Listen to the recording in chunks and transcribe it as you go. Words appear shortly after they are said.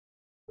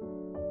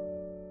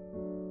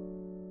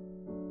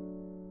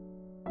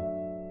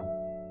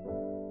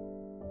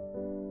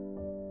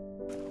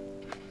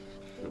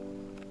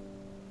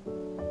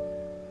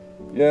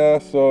Yeah,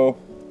 so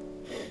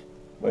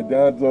my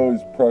dad's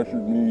always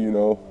pressured me,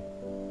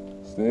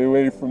 stay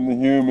away from the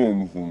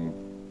humans and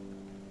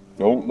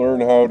don't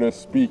learn how to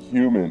speak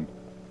human.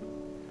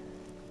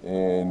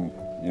 And,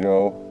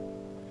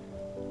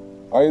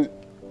 I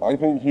I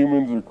think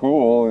humans are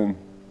cool, and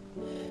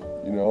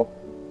you know,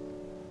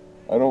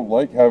 I don't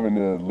like having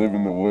to live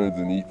in the woods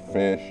and eat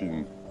fish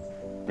and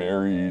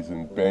berries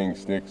and bang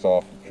sticks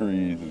off the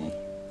trees. And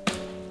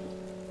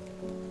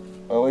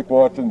I like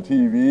watching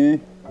TV.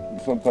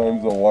 And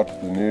sometimes I'll watch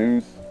the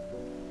news.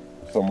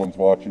 Someone's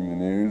watching the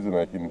news and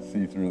I can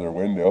see through their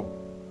window.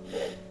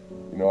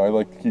 I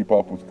like to keep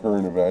up with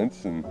current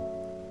events, and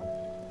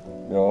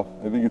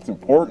I think it's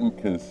important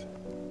because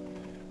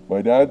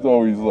my dad's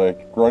always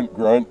like grunt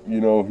grunt,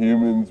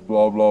 humans,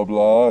 blah blah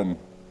blah, and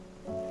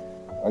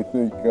I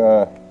think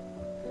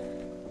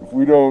if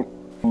we don't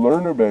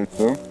learn about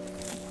them,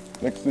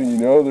 next thing you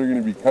know, they're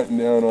going to be cutting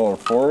down all our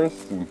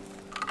forests, and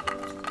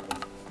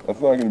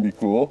that's not going to be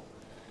cool.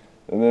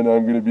 And then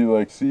I'm going to be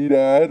like, see,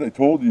 Dad, I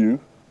told you.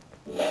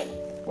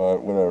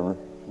 But whatever,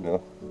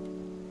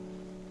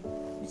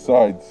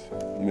 Besides,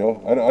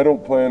 I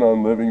don't plan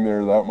on living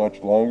there that much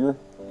longer.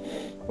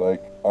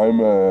 Like, I'm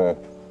a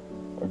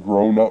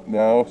grown up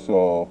now,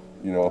 so,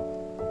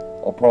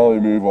 I'll probably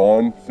move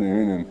on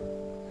soon and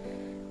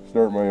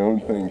start my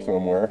own thing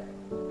somewhere.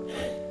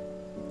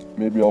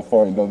 Maybe I'll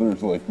find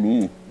others like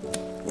me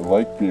that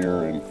like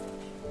beer and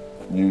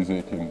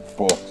music and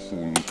books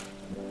and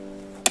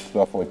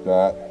stuff like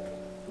that.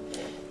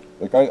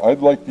 Like,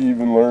 I'd like to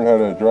even learn how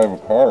to drive a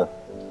car.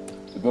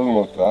 It doesn't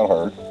look that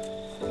hard.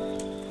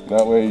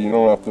 That way you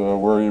don't have to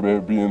worry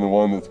about being the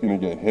one that's going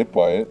to get hit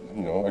by it.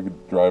 I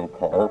could drive a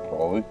car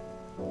probably.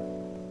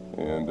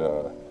 And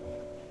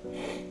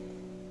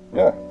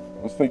yeah,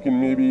 I was thinking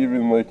maybe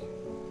even like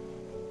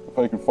if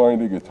I could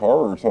find a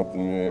guitar or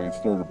something, maybe I could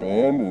start a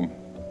band. And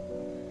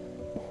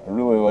I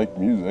really like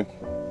music.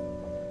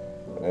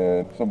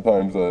 And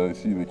sometimes I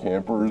see the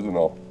campers and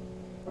I'll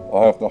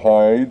have to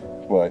hide,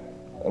 but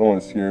I don't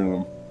want to scare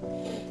them.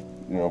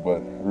 But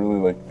I really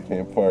like the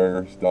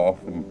campfire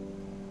stuff and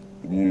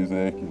the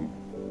music, and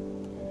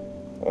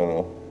I don't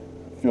know.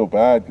 I feel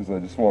bad because I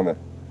just want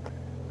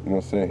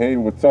to, say, hey,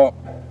 what's up?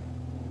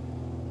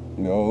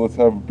 Let's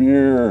have a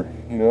beer,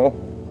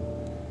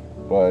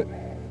 But,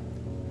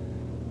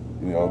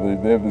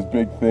 they have this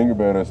big thing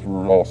about us,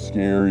 we're all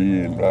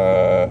scary and,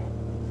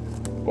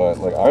 but,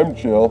 like, I'm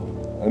chill.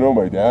 I know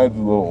my dad's a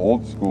little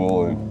old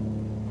school, and,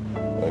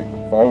 like,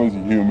 if I was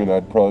a human,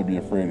 I'd probably be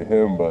afraid of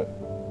him, but,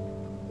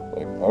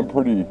 like, I'm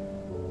pretty,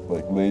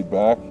 like, laid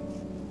back,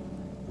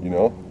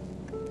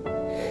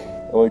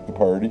 I like to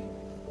party.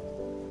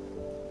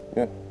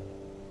 Yeah.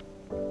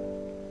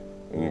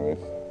 Anyways.